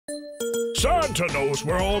Santa knows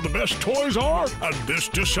where all the best toys are, and this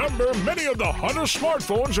December, many of the hottest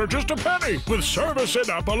smartphones are just a penny with service at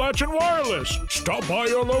Appalachian Wireless. Stop by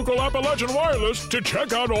your local Appalachian Wireless to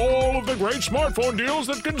check out all of the great smartphone deals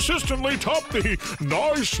that consistently top the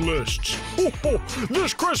nice lists.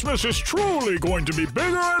 This Christmas is truly going to be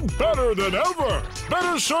bigger and better than ever.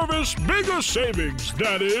 Better service, bigger savings,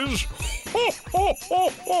 that is.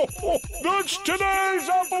 That's today's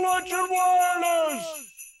Appalachian Wireless.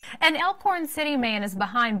 An Elkhorn City man is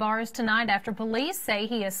behind bars tonight after police say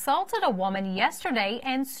he assaulted a woman yesterday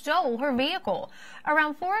and stole her vehicle.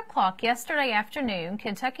 Around 4 o'clock yesterday afternoon,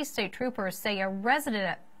 Kentucky State Troopers say a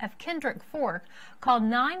resident of Kendrick Fork called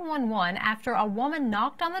 911 after a woman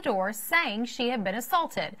knocked on the door saying she had been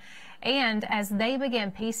assaulted. And as they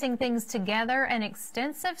began piecing things together, an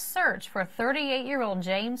extensive search for 38-year-old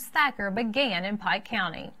James Thacker began in Pike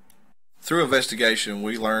County. Through investigation,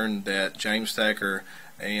 we learned that James Thacker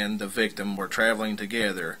and the victim were traveling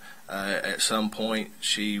together. At some point,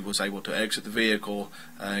 she was able to exit the vehicle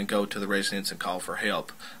and go to the residence and call for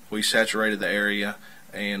help. We saturated the area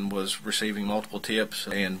and was receiving multiple tips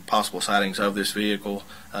and possible sightings of this vehicle.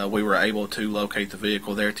 We were able to locate the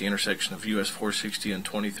vehicle there at the intersection of US 460 and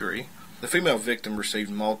 23. The female victim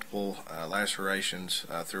received multiple lacerations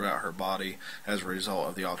throughout her body as a result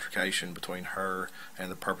of the altercation between her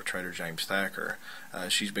and the perpetrator, James Thacker.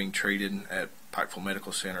 She's being treated at Pikeville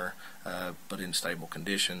Medical Center, but in stable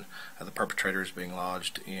condition. The perpetrator is being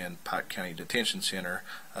lodged in Pike County Detention Center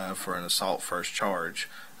for an assault first charge.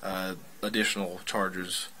 Additional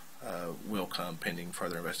charges will come pending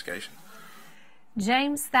further investigation.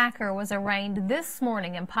 James Thacker was arraigned this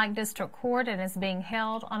morning in Pike District Court and is being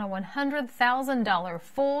held on a $100,000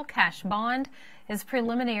 full cash bond. His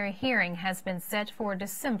preliminary hearing has been set for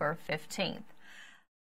December 15th.